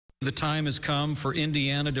The time has come for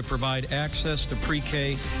Indiana to provide access to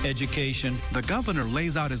pre-K education. The governor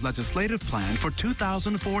lays out his legislative plan for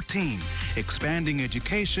 2014. Expanding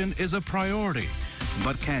education is a priority,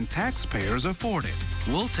 but can taxpayers afford it?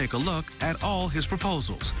 We'll take a look at all his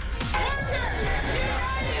proposals.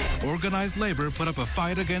 Organized labor put up a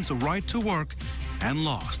fight against a right to work and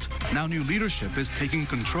lost. Now new leadership is taking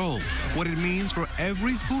control, what it means for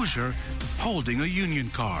every Hoosier holding a union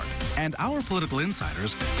card. And our political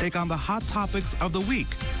insiders take on the hot topics of the week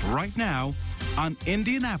right now on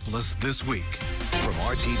Indianapolis This Week. From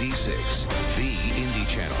RTV6, the Indy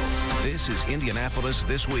Channel, this is Indianapolis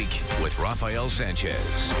This Week with Rafael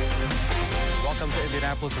Sanchez. Welcome to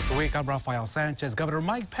Indianapolis This Week. I'm Rafael Sanchez. Governor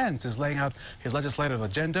Mike Pence is laying out his legislative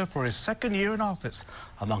agenda for his second year in office.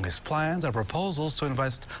 Among his plans are proposals to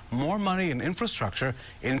invest more money in infrastructure,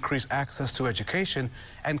 increase access to education,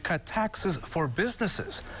 and cut taxes for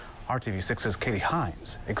businesses. RTV6's Katie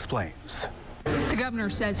Hines explains. The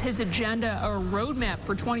governor says his agenda, or roadmap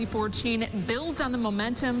for 2014, builds on the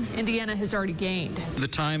momentum Indiana has already gained. The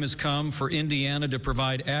time has come for Indiana to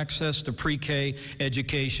provide access to pre-K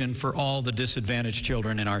education for all the disadvantaged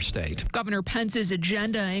children in our state. Governor Pence's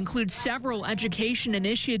agenda includes several education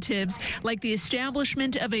initiatives, like the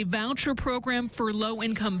establishment of a voucher program for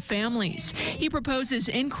low-income families. He proposes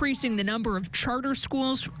increasing the number of charter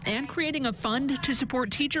schools and creating a fund to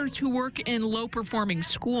support teachers who work in low-performing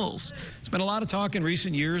schools. There's been a lot of talk in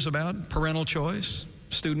recent years about parental choice,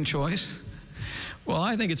 student choice. Well,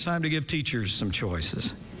 I think it's time to give teachers some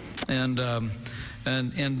choices and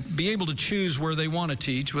be able to choose where they want to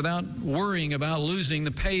teach without worrying about losing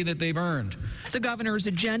the pay that they've earned. The governor's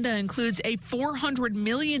agenda includes a $400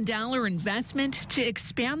 million investment to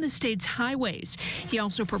expand the state's highways. He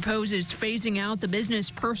also proposes phasing out the business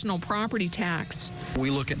personal property tax. We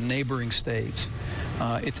look at neighboring states.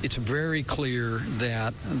 It's very clear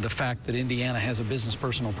that the fact that Indiana has a business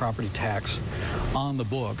personal property tax on the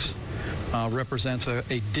books represents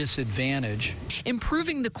a disadvantage.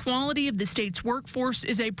 Improving the quality of the state's workforce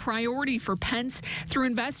is a priority for Pence through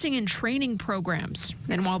investing in training programs.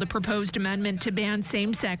 And while the proposed amendment to ban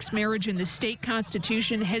same-sex marriage in the state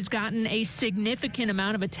constitution has gotten a significant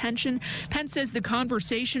amount of attention, Pence says the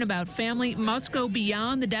conversation about family must go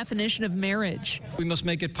beyond the definition of marriage. We must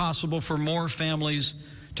make it possible for more families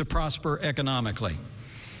to prosper economically.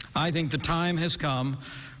 I think the time has come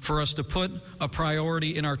for us to put a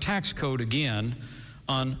priority in our tax code again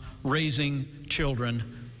on raising children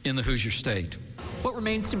in the Hoosier State. What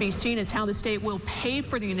remains to be seen is how the state will pay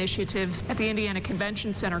for the initiatives at the Indiana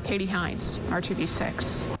Convention Center. Katie Hines,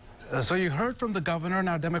 RTV6. So you heard from the governor.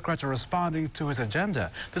 Now Democrats are responding to his agenda.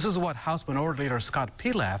 This is what House Minority Leader Scott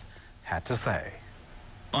Pilaf had to say.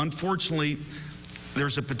 Unfortunately,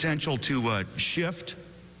 there's a potential to shift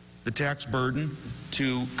the tax burden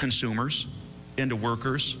to consumers, into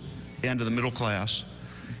workers, and to the middle class.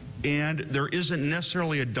 And there isn't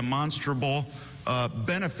necessarily a demonstrable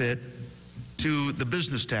benefit to the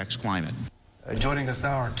business tax climate. Joining us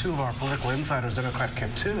now are two of our political insiders, Democrat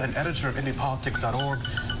Kip Tu and editor of IndyPolitics.org,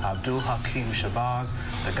 Abdul Hakim Shabazz.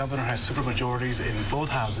 The governor has supermajorities in both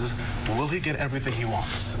houses. Will he get everything he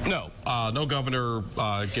wants? No. No governor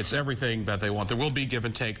gets everything that they want. There will be give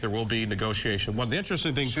and take. There will be negotiation. One of the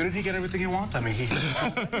interesting things... Shouldn't he get everything he wants? I mean, he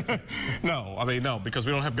controls everything. No, because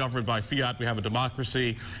we don't have government by fiat. We have a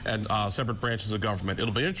democracy and separate branches of government.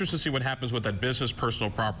 It'll be interesting to see what happens with that business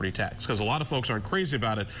personal property tax, because a lot of folks aren't crazy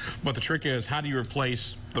about it. But the trick is, how do you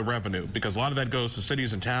replace the revenue? Because a lot of that goes to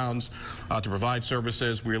cities and towns to provide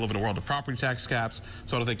services. We live in a world of property tax caps,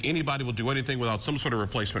 so I don't think anybody will do anything without some sort of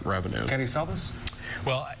replacement revenue. Can he sell this?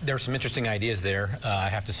 Well, there's some interesting ideas there. I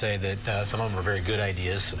have to say that some of them are very good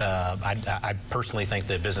ideas. I personally think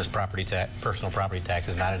that business personal property tax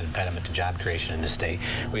is not an impediment to job creation in the state.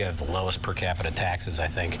 We have the lowest per capita taxes, I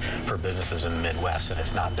think, for businesses in the Midwest, and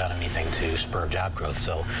it's not done anything to spur job growth.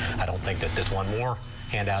 So I don't think that this one more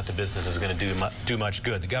handout to businesses is going to do much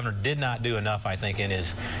good. The governor did not do enough, I think, in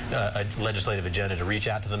his legislative agenda to reach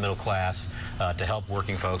out to the middle class, to help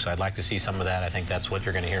working folks. I'd like to see some of that. I think that's what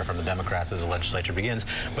you're going to hear from the Democrats as the legislature begins.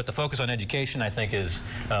 But the focus on education, I think, is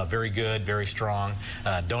very good, very strong.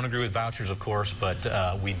 Don't agree with vouchers, of course, but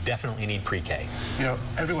we definitely need pre-K. You know,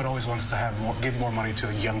 everyone always wants to have give more money to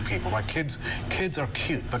the young people. Like kids are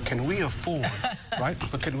cute, but can we afford right?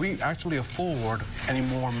 But can we actually afford any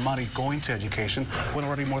more money going to education when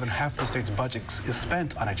already more than half the state's budget is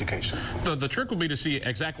spent on education? The trick will be to see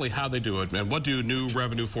exactly how they do it and what do new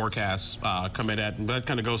revenue forecasts come in at, and that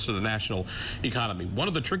kind of goes to the national economy. One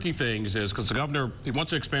of the tricky things is, because the governor, he wants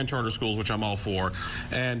to expand charter schools, which I'm all for,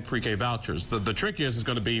 and pre-K vouchers. The trick is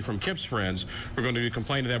going to be from Kip's friends. We're going to be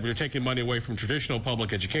complaining that we're taking money away from traditional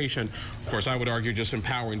public education. Of course, I would argue just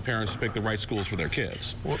empowering parents to pick the right schools for their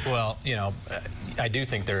kids. Well, you know, I do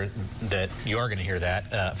think that you are going to hear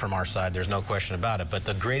that from our side. There's no question about it. But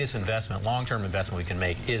the greatest investment, long-term investment we can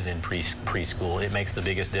make is in preschool. It makes the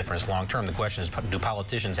biggest difference long-term. The question is, do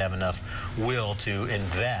politicians have enough will to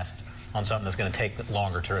invest on something that's going to take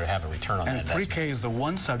longer to have a return on that investment? Pre-K is the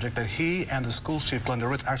one subject that he and the school's chief, Glenda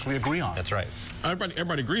Ritz, actually agree on. That's right.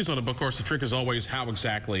 Everybody agrees on it, but of course the trick is always how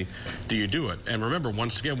exactly do you do it. And remember,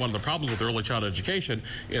 once again, one of the problems with early childhood education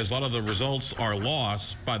is a lot of the results are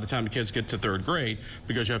lost by the time the kids get to third grade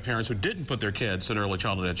because you have parents who didn't put their kids in early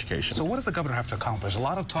childhood education. So what does the governor have to accomplish? A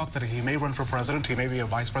lot of talk that he may run for president, he may be a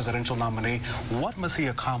vice presidential nominee. What must he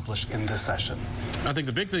accomplish in this session? I think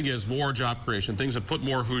the big thing is more job creation, things that put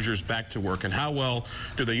more Hoosiers back to work, and how well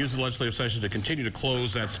do they use the legislative session to continue to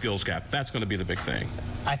close that skills gap? That's going to be the big thing.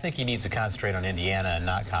 I think he needs to concentrate on Indiana and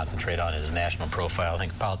not concentrate on his national profile. I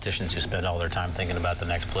think politicians who spend all their time thinking about the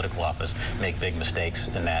next political office make big mistakes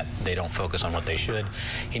in that they don't focus on what they should.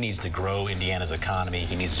 He needs to grow Indiana's economy.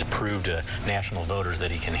 He needs to prove to national voters that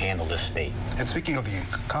he can handle this state. And speaking of the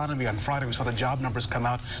economy, on Friday we saw the job numbers come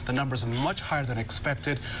out. The numbers much higher than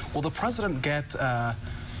expected. Will the president get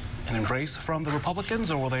an embrace from the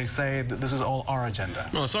Republicans, or will they say that this is all our agenda?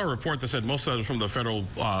 Well, I saw a report that said most of it was from the federal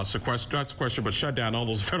not sequester, but shut down all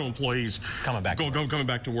those federal employees coming back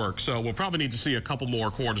to work. So we'll probably need to see a couple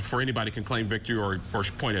more quarters before anybody can claim victory or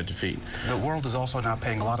point at defeat. The world is also now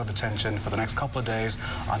paying a lot of attention for the next couple of days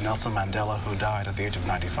on Nelson Mandela, who died at the age of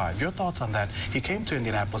 95. Your thoughts on that? He came to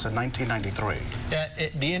Indianapolis in 1993. Yeah,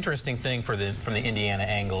 the interesting thing from the Indiana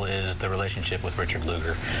angle is the relationship with Richard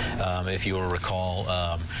Lugar. If you will recall,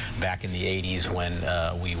 back in the 80s when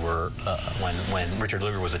when Richard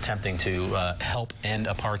Lugar was attempting to help end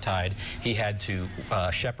apartheid, he had to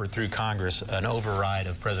shepherd through Congress an override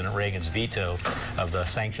of President Reagan's veto of the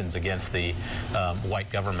sanctions against the white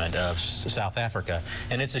government of South Africa.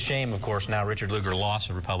 And it's a shame, of course, now Richard Lugar lost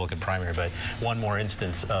a Republican primary, but one more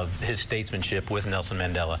instance of his statesmanship with Nelson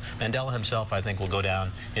Mandela. Mandela himself, I think, will go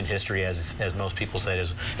down in history, as most people say,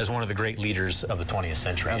 as one of the great leaders of the 20th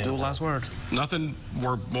century. Abdul, last word. Nothing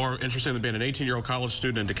more interesting than being an 18-year-old college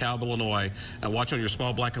student in DeKalb, Illinois, and watching on your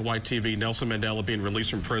small black and white TV Nelson Mandela being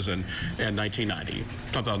released from prison in 1990.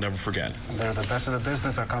 Something I'll never forget. They're the best of the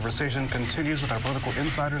business. Our conversation continues with our political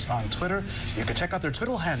insiders on Twitter. You can check out their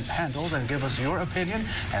Twitter handles and give us your opinion,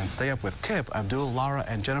 and stay up with Kip, Abdul, Lara,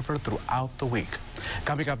 and Jennifer throughout the week.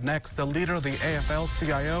 Coming up next, the leader of the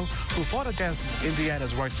AFL-CIO, who fought against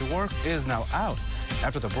Indiana's right to work, is now out.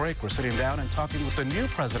 After the break, we're sitting down and talking with the new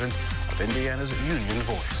president of Indiana's Union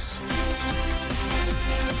Voice.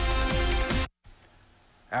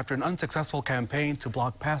 After an unsuccessful campaign to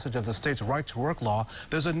block passage of the state's right-to-work law,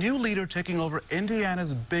 there's a new leader taking over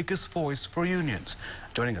Indiana's biggest voice for unions.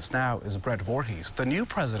 Joining us now is Brett Voorhees, the new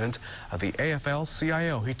president of the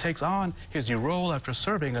AFL-CIO. He takes on his new role after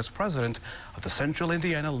serving as president of the Central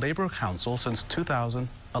Indiana Labor Council since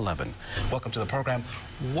 2011. Welcome to the program.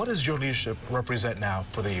 What does your leadership represent now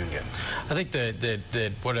for the union? I think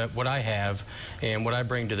that what I have and what I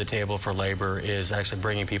bring to the table for labor is actually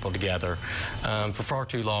bringing people together. For far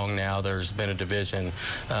too long now, there's been a division,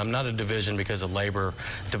 not a division because of labor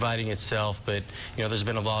dividing itself, but there's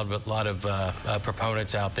been a lot of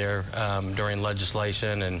proponents out there during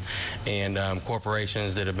legislation and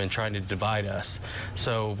corporations that have been trying to divide us.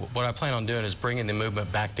 So what I plan on doing is bringing the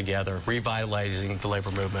movement back together, revitalizing the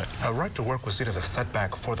labor movement. Right to work was seen as a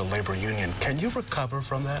setback for the labor union. Can you recover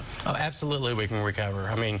from that? Oh, absolutely, we can recover.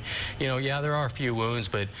 I mean, yeah, there are a few wounds,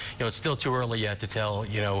 but it's still too early yet to tell,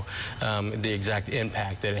 the exact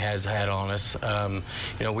impact that it has had on us.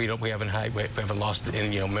 We haven't lost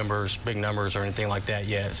any, members, big numbers, or anything like that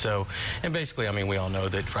yet. So, and basically, I mean, we all know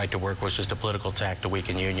that right to work was just a political tack to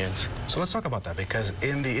weaken unions. So let's talk about that, because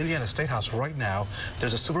in the Indiana State House right now,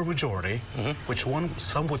 there's a supermajority, which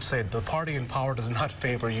some would say the party in power does not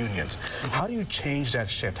favor unions. How do you change that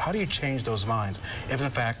shift? How do you change those minds if, in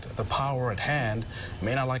fact, the power at hand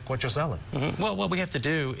may not like what you're selling? Well, what we have to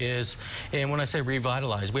do is, and when I say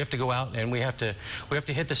revitalize, we have to go out and we have to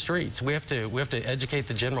hit the streets. We have to educate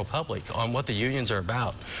the general public on what the unions are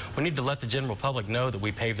about. We need to let the general public know that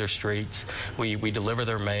we pave their streets, we deliver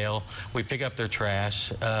their mail, we pick up their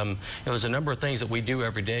trash. There's a number of things that we do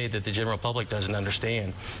every day that the general public doesn't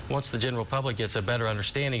understand. Once the general public gets a better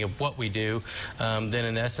understanding of what we do, then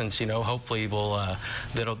in essence, hopefully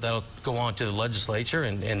that'll go on to the legislature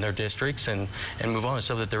and their districts and move on,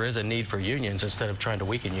 so that there is a need for unions instead of trying to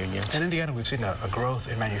weaken unions. In Indiana, we've seen a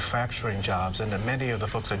growth in manufacturing jobs, and that many of the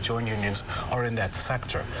folks that join unions are in that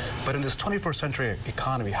sector. But in this 21st century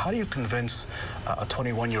economy, how do you convince a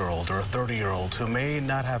 21-year-old or a 30-year-old who may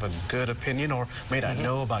not have a good opinion or may not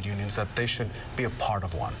know about unions that they should be a part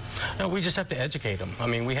of one? No, we just have to educate them. I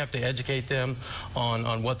mean, we have to educate them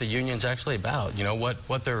on what the union's actually about.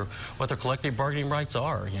 What their collective bargaining rights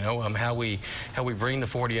are. How we bring the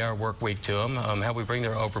 40-hour work week to them. How we bring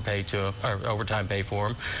their overtime pay for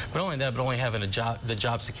them. But only that, but only having the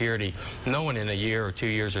job security, knowing in a year or 2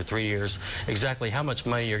 years or 3 years exactly how much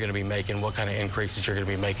money you're going to be making, what kind of increases you're going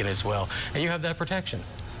to be making as well, and you have that protection.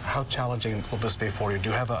 How challenging will this be for you? Do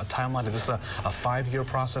you have a timeline? Is this a 5-year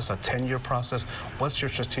process, a 10-year process? What's your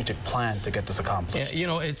strategic plan to get this accomplished?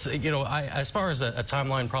 Yeah, as far as a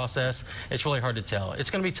timeline process, it's really hard to tell. It's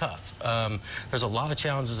going to be tough. There's a lot of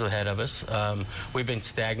challenges ahead of us. We've been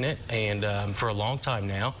stagnant and for a long time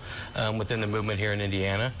now within the movement here in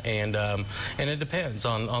Indiana, and it depends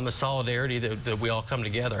on the solidarity that we all come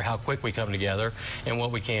together, how quick we come together, and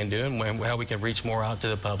what we can do, and how we can reach more out to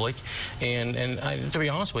the public. And to be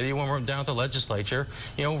honest with you, when we're down at the legislature,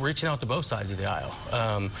 reaching out to both sides of the aisle.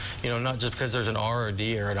 Not just because there's an R or a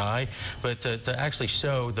D or an I, but to actually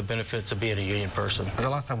show the benefits of being a union person. The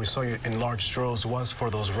last time we saw you in large droves was for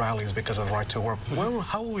those rallies because of right to work.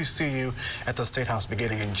 How will we see you at the State House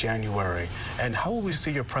beginning in January? And how will we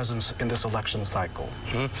see your presence in this election cycle?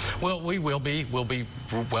 Well, we'll be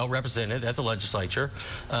well represented at the legislature.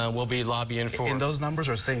 We'll be lobbying for... In those numbers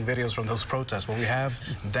or seeing videos from those protests, will we have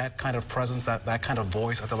that kind of presence, that kind of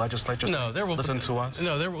voice at the legislature? No, there will listen to us.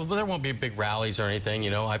 No, there won't be big rallies or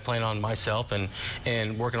anything. I plan on myself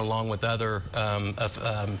and working along with other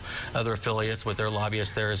affiliates with their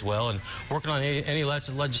lobbyists there as well, and working on any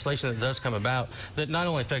legislation that does come about that not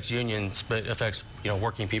only affects unions but affects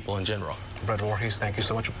working people in general. Brett Voorhees, thank you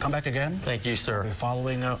so much. Come back again. Thank you, sir. We'll be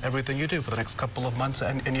following everything you do for the next couple of months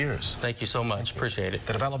and years. Thank you so much. Appreciate it.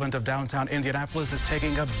 The development of downtown Indianapolis is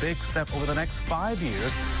taking a big step over the next 5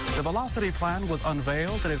 years. The Velocity Plan was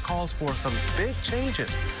unveiled, and it calls for some big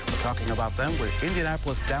changes. We're talking about them with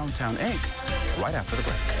Indianapolis Downtown Inc. right after the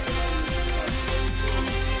break.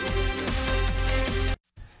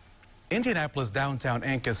 Indianapolis Downtown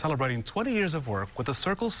Inc. is celebrating 20 years of work with the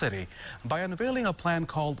Circle City by unveiling a plan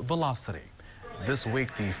called Velocity. This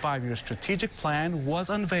week, the 5-year strategic plan was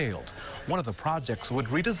unveiled. One of the projects would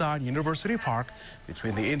redesign University Park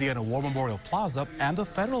between the Indiana War Memorial Plaza and the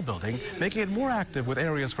Federal Building, making it more active with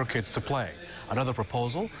areas for kids to play. Another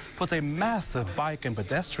proposal puts a massive bike and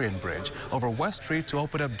pedestrian bridge over West Street to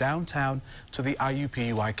open up downtown to the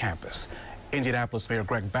IUPUI campus. Indianapolis Mayor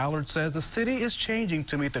Greg Ballard says the city is changing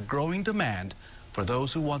to meet the growing demand for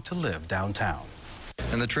those who want to live downtown.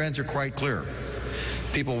 And the trends are quite clear.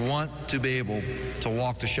 People want to be able to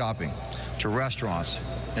walk to shopping, to restaurants,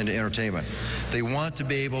 and to entertainment. They want to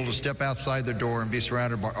be able to step outside their door and be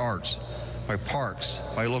surrounded by arts, by parks,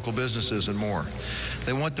 by local businesses, and more.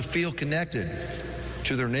 They want to feel connected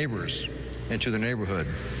to their neighbors and to their neighborhood.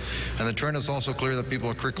 And the trend is also clear that people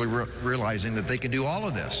are quickly realizing that they can do all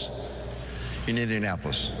of this in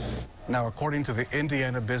Indianapolis. Now, according to the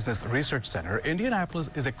Indiana Business Research Center, Indianapolis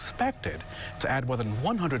is expected to add more than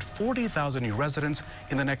 140,000 new residents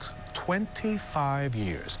in the next 25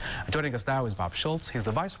 years. Joining us now is Bob Schultz. He's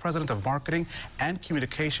the Vice President of Marketing and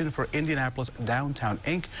Communication for Indianapolis Downtown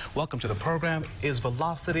Inc. Welcome to the program. Is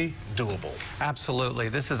Velocity doable? Absolutely.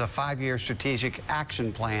 This is a 5-year strategic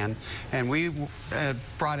action plan, and we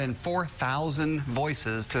brought in 4,000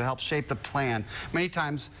 voices to help shape the plan. Many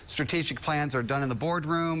times, strategic plans are done in the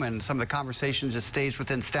boardroom, and some of the conversation just stays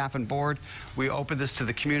within staff and board. We open this to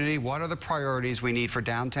the community. What are the priorities we need for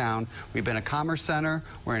downtown? We've been a commerce center.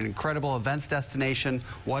 We're an incredible events destination.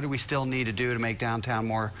 What do we still need to do to make downtown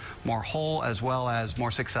more whole, as well as more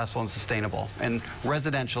successful and sustainable? And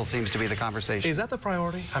residential seems to be the conversation. Is that the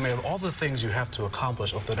priority? I mean, of all the things you have to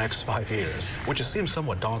accomplish over the next 5 years, which seems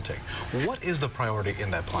somewhat daunting, what is the priority in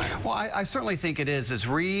that plan? Well, I certainly think it is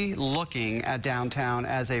re-looking at downtown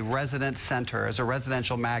as a resident center, as a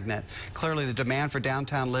residential magnet. Clearly, the demand for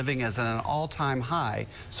downtown living is at an all-time high,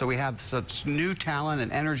 so we have such new talent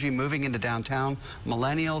and energy moving into downtown,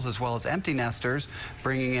 millennials as well as empty nesters,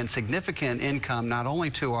 bringing in significant income not only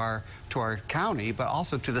to our county, but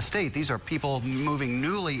also to the state. These are people moving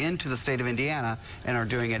newly into the state of Indiana and are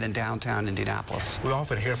doing it in downtown Indianapolis. We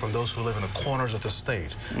often hear from those who live in the corners of the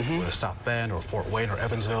state, whether South Bend or Fort Wayne or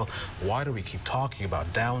Evansville. Why do we keep talking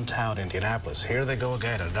about downtown Indianapolis? Here they go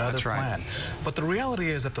again, another plan. But the reality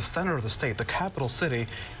is at the center of the state, the capital city,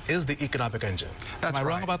 is the economic engine. Am I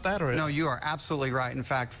wrong about that? Or no, you are absolutely right. In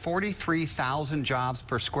fact, 43,000 jobs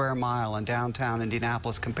per square mile in downtown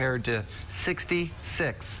Indianapolis compared to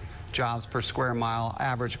 66 jobs per square mile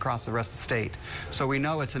average across the rest of the state. So we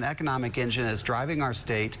know it's an economic engine that's driving our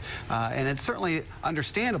state, and it's certainly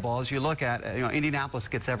understandable as you look at, Indianapolis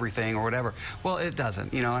gets everything or whatever. Well, it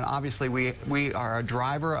doesn't, and obviously we are a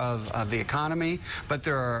driver of the economy, but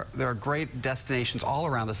there are great destinations all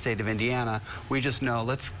around the state of Indiana. We just know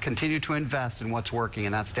let's continue to invest in what's working,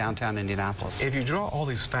 and that's downtown Indianapolis. If you draw all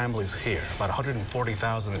these families here, about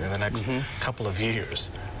 140,000 in the next couple of years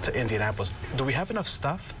to Indianapolis, do we have enough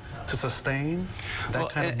stuff to sustain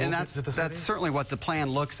that kind of movement to the city? That's certainly what the plan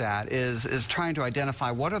looks at, is trying to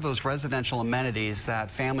identify what are those residential amenities that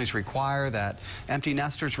families require, that empty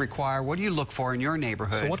nesters require. What do you look for in your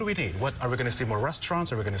neighborhood? So what do we need? What are we going to see? More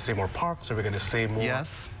restaurants? Are we going to see more parks? Are we going to see more?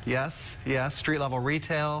 Yes. Street level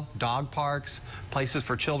retail, dog parks, places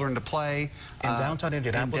for children to play. In downtown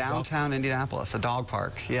Indianapolis? In downtown Indianapolis, a dog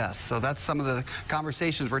park, yes. So that's some of the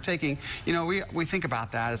conversations we're taking. We think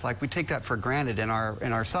about that as like we take that for granted in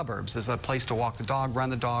our suburbs. As a place to walk the dog,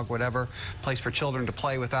 run the dog, whatever, place for children to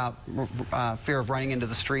play without fear of running into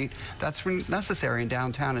the street. That's necessary in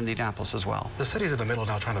downtown Indianapolis as well. The city's in the middle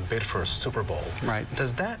now trying to bid for a Super Bowl. Right.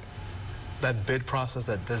 Does that bid process,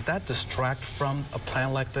 does that distract from a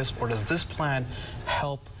plan like this, or does this plan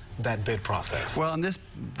help that bid process? Well, and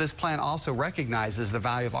this plan also recognizes the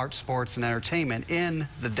value of art, sports, and entertainment in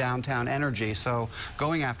the downtown energy. So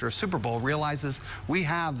going after a Super Bowl realizes we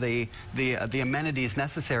have the amenities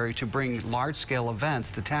necessary to bring large-scale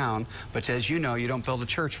events to town. But as you know, you don't build a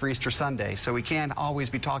church for Easter Sunday, so we can't always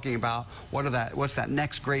be talking about what's that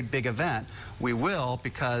next great big event. We will,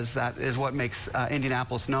 because that is what makes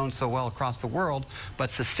Indianapolis known so well across the world.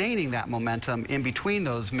 But sustaining that momentum in between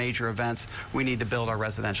those major events, we need to build our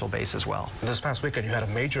residential base as well. This past weekend, you had a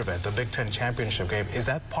major event, the Big Ten championship game. Is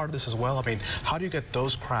that part of this as well? I mean, how do you get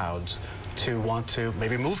those crowds to want to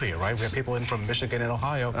maybe move here, right? We have people in from Michigan and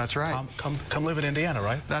Ohio. That's right. Come live in Indiana,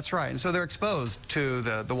 right? That's right. And so they're exposed to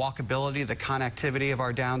the walkability, the connectivity of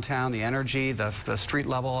our downtown, the energy, the street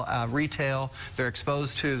level retail. They're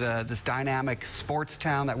exposed to this dynamic sports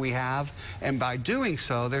town that we have. And by doing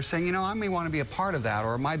so, they're saying, I may want to be a part of that,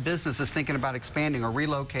 or my business is thinking about expanding or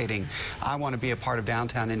relocating. I want to be a part of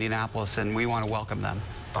downtown Indianapolis, and we want to welcome them.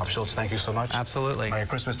 Bob Schultz, thank you so much. Absolutely. Merry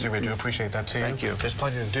Christmas to you. We do appreciate that, too. Thank you. There's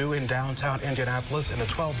plenty to do in downtown Indianapolis in the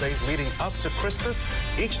 12 days leading up to Christmas.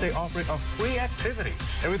 Each day offering a free activity.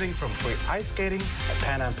 Everything from free ice skating at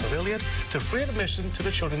Pan Am Pavilion to free admission to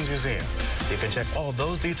the Children's Museum. You can check all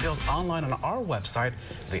those details online on our website,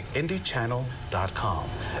 theindychannel.com.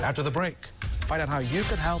 After the break, find out how you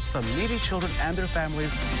can help some needy children and their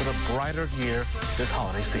families with a brighter year this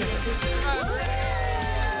holiday season.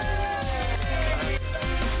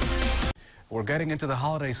 We're getting into the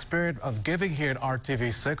holiday spirit of giving here at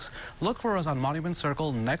RTV6. Look for us on Monument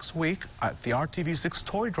Circle next week at the RTV6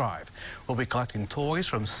 Toy Drive. We'll be collecting toys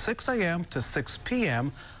from 6 a.m. to 6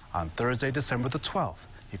 p.m. on Thursday, December the 12th.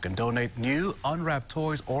 You can donate new unwrapped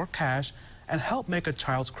toys or cash and help make a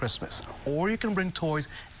child's Christmas. Or you can bring toys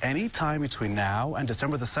anytime between now and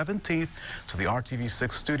December the 17th to the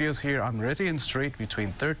RTV6 studios here on Meridian Street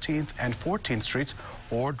between 13th and 14th Streets,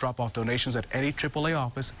 or drop off donations at any AAA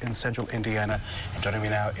office in Central Indiana. And joining me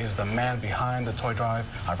now is the man behind the toy drive,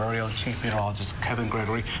 our very own Chief Meteorologist, Kevin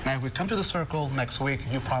Gregory. Now, if we come to the circle next week,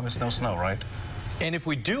 you promise no snow, right? And if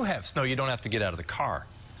we do have snow, you don't have to get out of the car.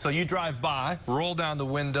 So you drive by, roll down the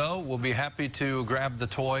window, we'll be happy to grab the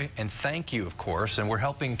toy, and thank you, of course. And we're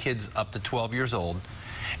helping kids up to 12 years old.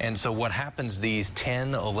 And so what happens, these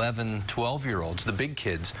 10, 11, 12-year-olds, the big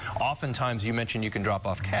kids, oftentimes you mentioned you can drop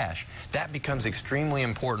off cash. That becomes extremely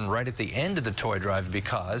important right at the end of the toy drive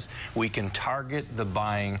because we can target the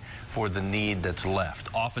buying for the need that's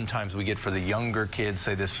left. Oftentimes we get for the younger kids,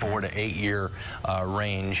 say this 4 to 8 year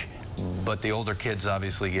range, but the older kids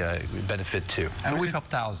obviously benefit too. So we've helped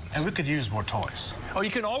thousands. And we could use more toys. Oh, you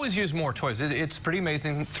can always use more toys. It's pretty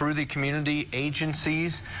amazing. Through the community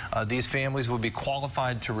agencies, these families will be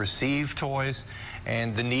qualified to receive toys,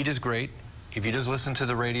 and the need is great. if you just listen to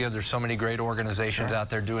the radio, there's so many great organizations out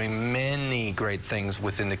there doing many great things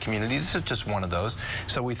within the community. This is just one of those.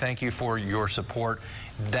 So we thank you for your support.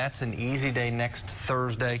 That's an easy day next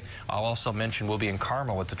Thursday. I'll also mention we'll be in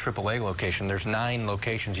Carmel at the AAA location. There's 9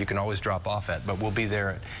 locations you can always drop off at, but we'll be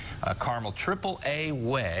there at Carmel AAA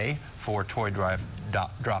Way for toy drive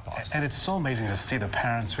drop-offs. And it's so amazing to see the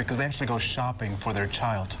parents, because they actually go shopping for their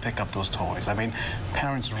child to pick up those toys. I mean,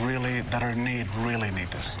 parents really that are in need really need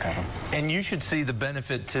this, Kevin. And you should see the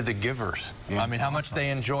benefit to the givers. Yeah, I mean, how much they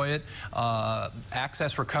enjoy it.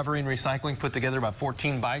 Access Recovery and Recycling put together about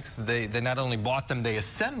 14 bikes. They not only bought them, they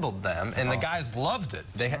assembled them, and the guys loved it.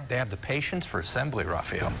 They have the patience for assembly,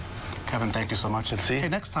 Raphael. Kevin, thank you so much. See? Hey,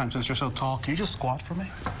 next time, since you're so tall, can you just squat for me?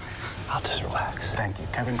 I'll just relax. Thank you.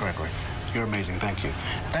 Kevin Gregory, you're amazing. Thank you.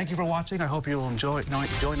 Thank you for watching. I hope you'll join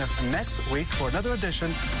us next week for another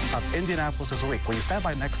edition of Indianapolis This Week. When you stand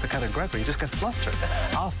by next to Kevin Gregory, you just get flustered.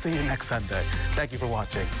 I'll see you next Sunday. Thank you for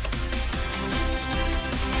watching.